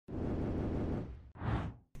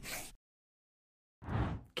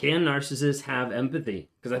Can narcissists have empathy?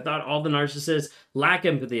 Because I thought all the narcissists lack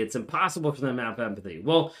empathy. It's impossible for them to have empathy.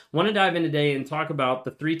 Well, I want to dive in today and talk about the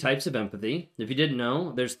 3 types of empathy. If you didn't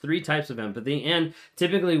know, there's 3 types of empathy, and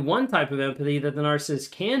typically one type of empathy that the narcissist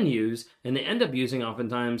can use, and they end up using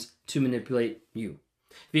oftentimes to manipulate you.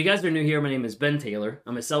 If you guys are new here, my name is Ben Taylor.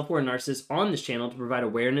 I'm a self-aware narcissist on this channel to provide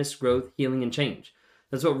awareness, growth, healing, and change.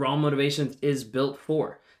 That's what Raw Motivations is built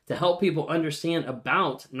for. To help people understand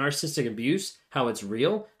about narcissistic abuse, how it's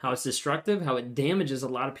real, how it's destructive, how it damages a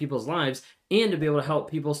lot of people's lives, and to be able to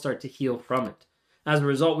help people start to heal from it. As a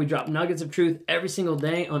result, we drop nuggets of truth every single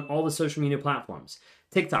day on all the social media platforms.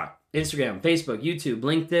 TikTok, Instagram, Facebook, YouTube,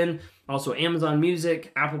 LinkedIn, also Amazon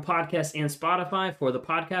Music, Apple Podcasts, and Spotify. For the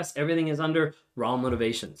podcast, everything is under Raw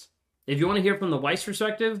Motivations. If you want to hear from the wife's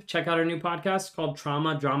perspective, check out our new podcast called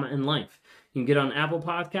Trauma, Drama, and Life. You can get on Apple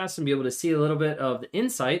Podcasts and be able to see a little bit of the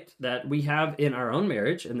insight that we have in our own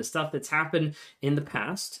marriage and the stuff that's happened in the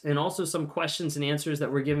past, and also some questions and answers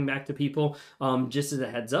that we're giving back to people just as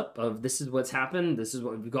a heads up of this is what's happened, this is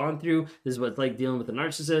what we've gone through, this is what it's like dealing with a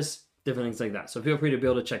narcissist, different things like that. So feel free to be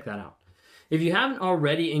able to check that out. If you haven't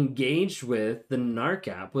already engaged with the NARC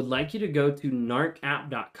app, would like you to go to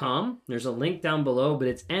narcapp.com. There's a link down below, but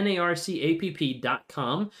it's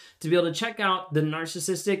narcapp.com to be able to check out the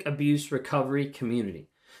Narcissistic Abuse Recovery Community.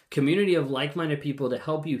 Community of like-minded people to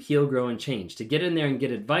help you heal, grow, and change. To get in there and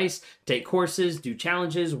get advice, take courses, do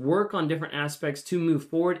challenges, work on different aspects to move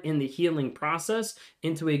forward in the healing process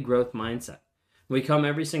into a growth mindset. We come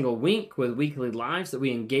every single week with weekly lives that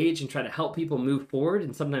we engage and try to help people move forward,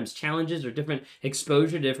 and sometimes challenges or different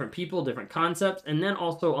exposure to different people, different concepts, and then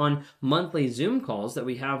also on monthly Zoom calls that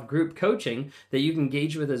we have group coaching that you can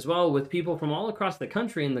engage with as well with people from all across the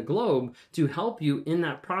country and the globe to help you in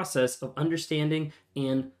that process of understanding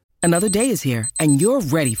and Another day is here, and you're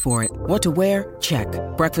ready for it. What to wear? Check.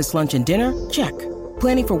 Breakfast, lunch, and dinner? Check.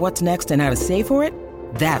 Planning for what's next and how to save for it?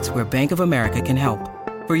 That's where Bank of America can help.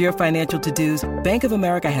 For your financial to-dos, Bank of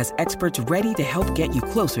America has experts ready to help get you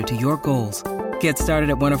closer to your goals. Get started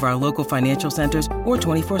at one of our local financial centers or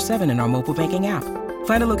 24/7 in our mobile banking app.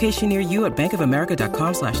 Find a location near you at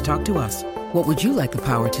bankofamerica.com/talktous. What would you like the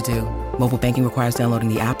power to do? Mobile banking requires downloading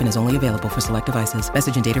the app and is only available for select devices.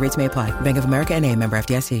 Message and data rates may apply. Bank of America N.A., member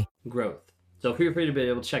FDIC. growth. So feel free to be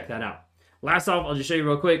able to check that out. Last off, I'll just show you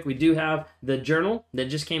real quick. We do have the journal that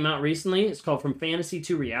just came out recently. It's called From Fantasy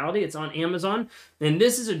to Reality. It's on Amazon. And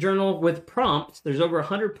this is a journal with prompts. There's over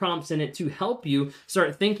 100 prompts in it to help you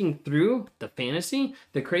start thinking through the fantasy,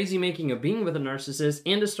 the crazy making of being with a narcissist,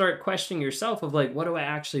 and to start questioning yourself of like, what do I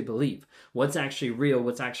actually believe? What's actually real?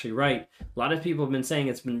 What's actually right? A lot of people have been saying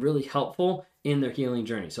it's been really helpful in their healing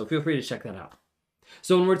journey. So feel free to check that out.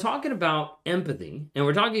 So when we're talking about empathy and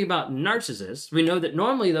we're talking about narcissists, we know that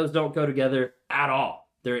normally those don't go together at all.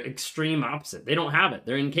 They're extreme opposite. They don't have it.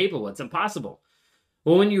 They're incapable. It's impossible.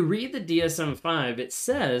 Well, when you read the DSM-5, it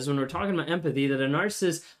says when we're talking about empathy that a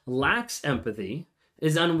narcissist lacks empathy,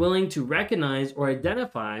 is unwilling to recognize or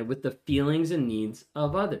identify with the feelings and needs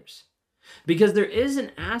of others. Because there is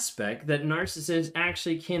an aspect that narcissists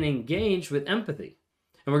actually can engage with empathy.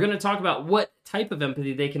 And we're going to talk about what type of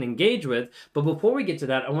empathy they can engage with. But before we get to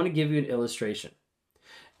that, I want to give you an illustration.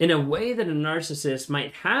 In a way that a narcissist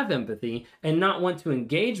might have empathy and not want to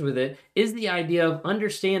engage with it is the idea of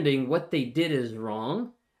understanding what they did is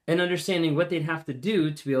wrong and understanding what they'd have to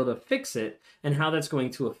do to be able to fix it and how that's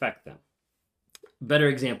going to affect them. Better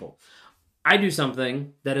example. I do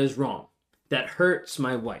something that is wrong, that hurts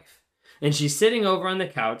my wife. And she's sitting over on the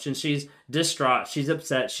couch and she's distraught, she's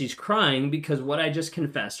upset, she's crying because what I just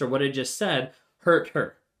confessed or what I just said hurt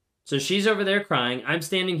her. So she's over there crying, I'm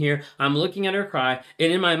standing here, I'm looking at her cry,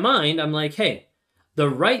 and in my mind, I'm like, hey,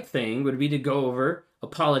 the right thing would be to go over,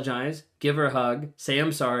 apologize, give her a hug, say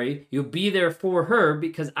I'm sorry, you'll be there for her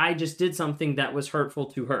because I just did something that was hurtful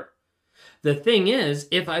to her. The thing is,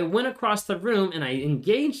 if I went across the room and I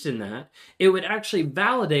engaged in that, it would actually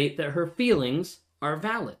validate that her feelings are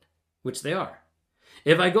valid. Which they are.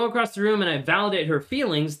 If I go across the room and I validate her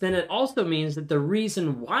feelings, then it also means that the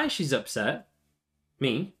reason why she's upset,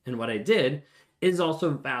 me, and what I did, is also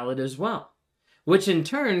valid as well. Which in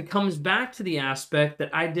turn comes back to the aspect that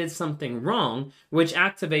I did something wrong, which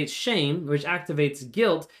activates shame, which activates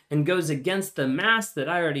guilt, and goes against the mask that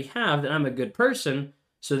I already have that I'm a good person,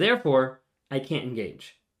 so therefore, I can't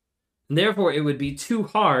engage. And therefore, it would be too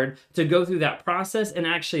hard to go through that process and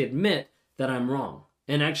actually admit that I'm wrong.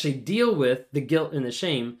 And actually deal with the guilt and the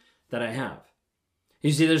shame that I have.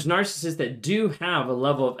 You see, there's narcissists that do have a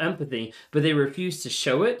level of empathy, but they refuse to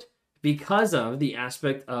show it because of the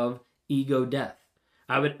aspect of ego death.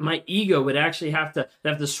 My ego would actually have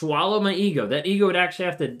to swallow my ego. That ego would actually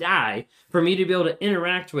have to die for me to be able to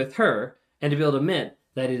interact with her and to be able to admit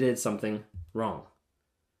that he did something wrong.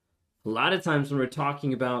 A lot of times when we're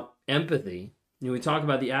talking about empathy, we talk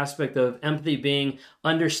about the aspect of empathy being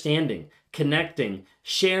understanding, connecting,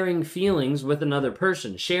 sharing feelings with another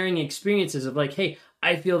person, sharing experiences of like, hey,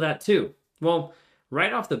 I feel that too. Well,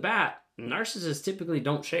 right off the bat, narcissists typically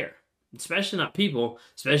don't share, especially not people,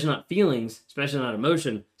 especially not feelings, especially not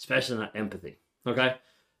emotion, especially not empathy. Okay?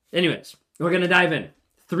 Anyways, we're going to dive in.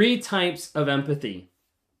 3 types of empathy,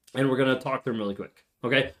 and we're going to talk through them really quick.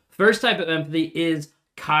 Okay? First type of empathy is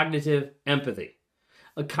cognitive empathy.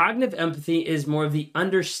 A cognitive empathy is more of the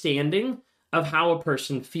understanding of how a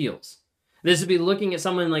person feels. This would be looking at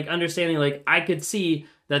someone like understanding, like, I could see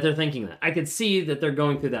that they're thinking that. I could see that they're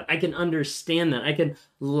going through that. I can understand that. I can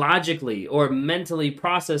logically or mentally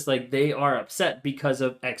process like they are upset because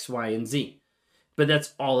of X, Y, and Z. But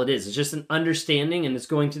that's all it is. It's just an understanding, and it's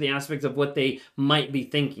going to the aspects of what they might be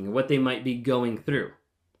thinking, what they might be going through.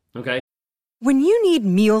 Okay? When you need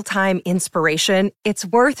mealtime inspiration, it's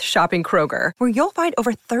worth shopping Kroger, where you'll find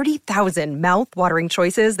over 30,000 mouth-watering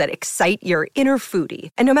choices that excite your inner foodie.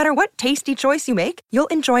 And no matter what tasty choice you make, you'll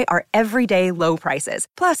enjoy our everyday low prices,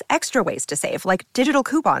 plus extra ways to save, like digital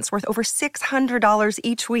coupons worth over $600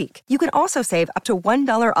 each week. You can also save up to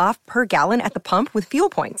 $1 off per gallon at the pump with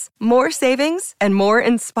fuel points. More savings and more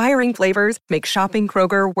inspiring flavors make shopping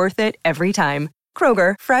Kroger worth it every time.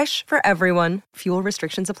 Kroger, fresh for everyone. Fuel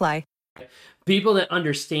restrictions apply. People that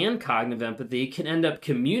understand cognitive empathy can end up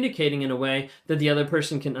communicating in a way that the other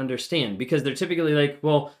person can understand, because they're typically like,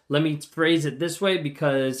 well, let me phrase it this way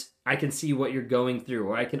because I can see what you're going through,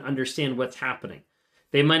 or I can understand what's happening.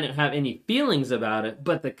 They might not have any feelings about it,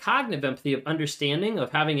 but the cognitive empathy of understanding,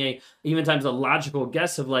 of having even times a logical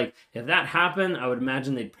guess of like, if that happened, I would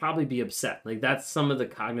imagine they'd probably be upset. Like, that's some of the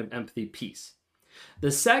cognitive empathy piece.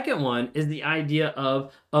 The second one is the idea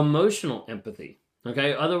of emotional empathy.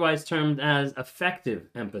 Okay, otherwise termed as affective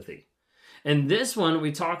empathy. And this one,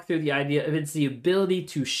 we talk through the idea of it's the ability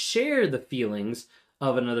to share the feelings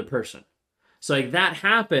of another person. So like, that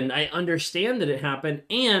happened, I understand that it happened,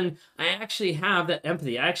 and I actually have that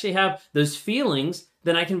empathy. I actually have those feelings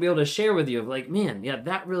that I can be able to share with you of like, man, yeah,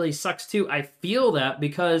 that really sucks too. I feel that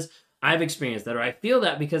because I've experienced that, or I feel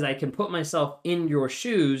that because I can put myself in your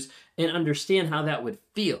shoes and understand how that would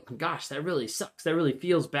feel. Gosh, that really sucks. That really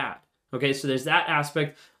feels bad. Okay, so there's that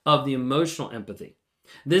aspect of the emotional empathy.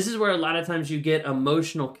 This is where a lot of times you get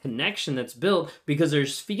emotional connection that's built because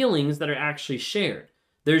there's feelings that are actually shared.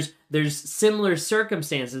 There's similar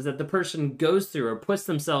circumstances that the person goes through or puts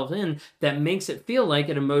themselves in that makes it feel like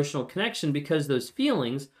an emotional connection because those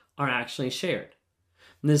feelings are actually shared.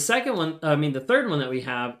 And the third one that we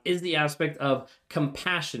have is the aspect of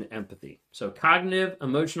compassion empathy. So cognitive,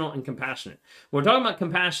 emotional, and compassionate. When we're talking about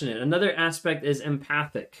compassionate, another aspect is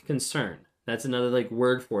empathic concern. That's another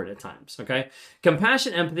word for it at times, okay?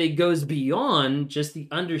 Compassion empathy goes beyond just the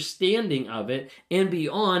understanding of it and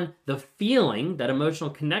beyond the feeling, that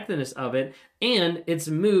emotional connectedness of it, and its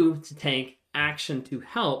move to take action to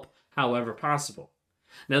help however possible.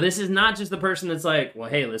 Now, this is not just the person that's like, well,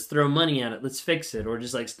 hey, let's throw money at it, let's fix it, or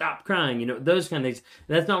just like, stop crying, those kind of things.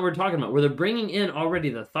 That's not what we're talking about. Where they're bringing in already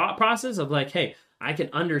the thought process of like, hey, I can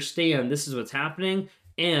understand this is what's happening,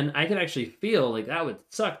 and I can actually feel like that would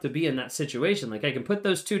suck to be in that situation. Like, I can put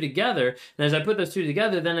those two together, and as I put those two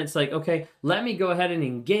together, then it's like, okay, let me go ahead and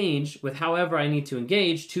engage with however I need to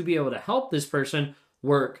engage to be able to help this person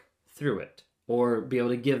work through it, or be able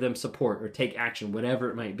to give them support or take action, whatever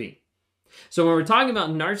it might be. So when we're talking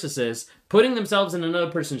about narcissists putting themselves in another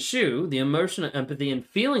person's shoe, the emotional empathy and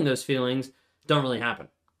feeling those feelings don't really happen.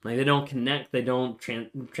 Like, they don't connect, they don't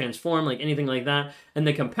transform, like anything like that. And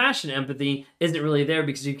the compassion empathy isn't really there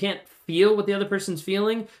because you can't feel what the other person's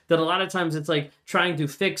feeling. That a lot of times it's like trying to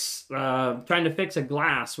fix a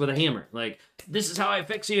glass with a hammer. Like, this is how I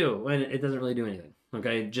fix you, and it doesn't really do anything.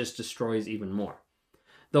 Okay, it just destroys even more.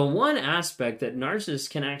 The one aspect that narcissists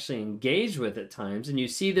can actually engage with at times, and you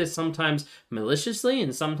see this sometimes maliciously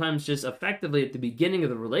and sometimes just effectively at the beginning of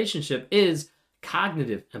the relationship, is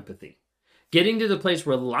cognitive empathy. Getting to the place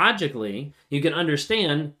where logically you can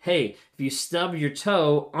understand, hey, if you stub your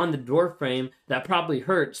toe on the door frame, that probably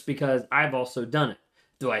hurts because I've also done it.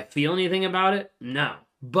 Do I feel anything about it? No.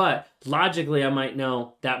 But logically I might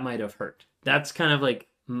know that might have hurt. That's kind of like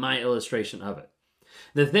my illustration of it.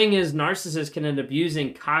 The thing is, narcissists can end up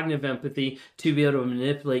using cognitive empathy to be able to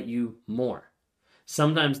manipulate you more.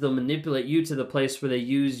 Sometimes they'll manipulate you to the place where they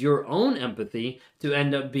use your own empathy to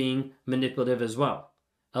end up being manipulative as well.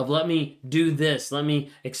 of let me do this, let me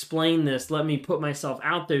explain this, let me put myself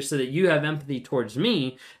out there so that you have empathy towards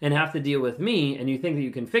me and have to deal with me, and you think that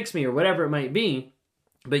you can fix me or whatever it might be,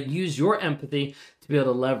 but use your empathy to be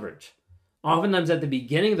able to leverage. Oftentimes at the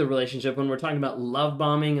beginning of the relationship, when we're talking about love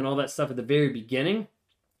bombing and all that stuff at the very beginning,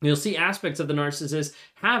 you'll see aspects of the narcissist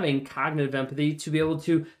having cognitive empathy to be able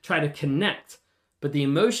to try to connect. But the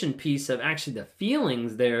emotion piece of actually the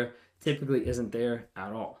feelings there typically isn't there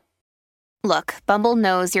at all. Look, Bumble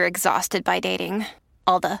knows you're exhausted by dating.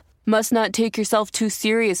 All the must not take yourself too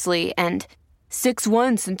seriously and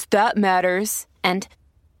 6'1" since that matters. And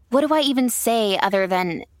what do I even say other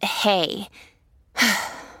than, hey?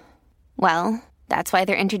 Well, that's why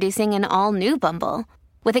they're introducing an all-new Bumble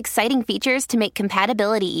with exciting features to make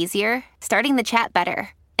compatibility easier, starting the chat better,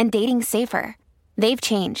 and dating safer. They've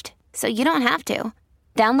changed, so you don't have to.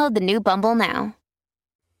 Download the new Bumble now.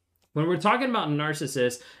 When we're talking about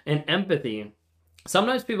narcissists and empathy,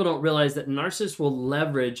 sometimes people don't realize that narcissists will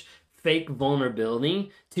leverage fake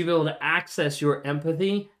vulnerability to be able to access your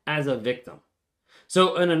empathy as a victim.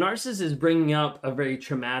 So when a narcissist is bringing up a very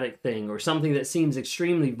traumatic thing or something that seems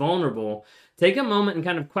extremely vulnerable, take a moment and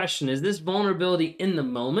kind of question, is this vulnerability in the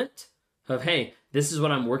moment of, hey, this is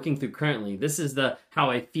what I'm working through currently. This is how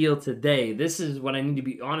I feel today. This is what I need to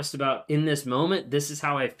be honest about in this moment. This is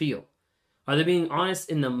how I feel. Are they being honest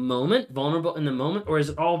in the moment, vulnerable in the moment, or is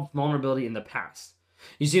it all vulnerability in the past?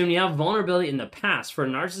 You see, when you have vulnerability in the past, for a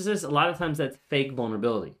narcissist, a lot of times that's fake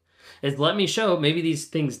vulnerability. It's let me show, maybe these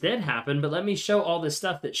things did happen, but let me show all this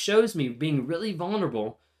stuff that shows me being really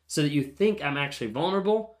vulnerable so that you think I'm actually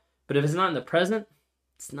vulnerable. But if it's not in the present,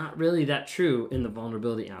 it's not really that true in the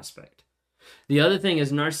vulnerability aspect. The other thing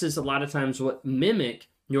is narcissists a lot of times will mimic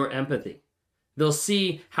your empathy. They'll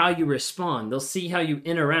see how you respond. They'll see how you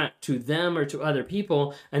interact to them or to other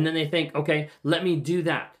people. And then they think, okay, let me do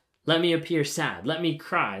that. Let me appear sad. Let me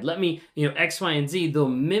cry. Let me, X, Y, and Z. They'll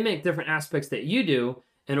mimic different aspects that you do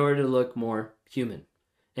in order to look more human,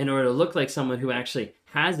 in order to look like someone who actually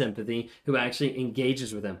has empathy, who actually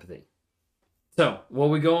engages with empathy. So what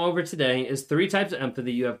we go over today is 3 types of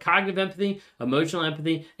empathy. You have cognitive empathy, emotional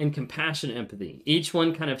empathy, and compassionate empathy. Each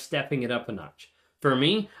one kind of stepping it up a notch. For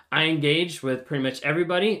me, I engage with pretty much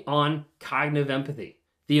everybody on cognitive empathy.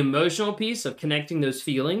 The emotional piece of connecting those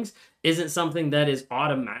feelings isn't something that is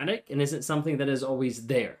automatic and isn't something that is always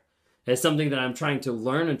there. It's something that I'm trying to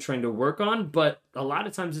learn and trying to work on, but a lot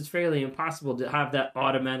of times it's fairly impossible to have that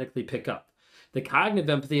automatically pick up. The cognitive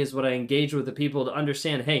empathy is what I engage with the people to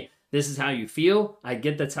understand, hey, this is how you feel. I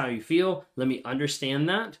get that's how you feel. Let me understand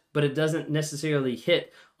that, but it doesn't necessarily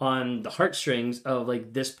hit on the heartstrings of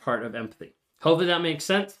like this part of empathy. Hopefully that makes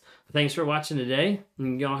sense. Thanks for watching today,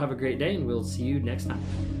 and y'all have a great day, and we'll see you next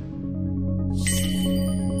time.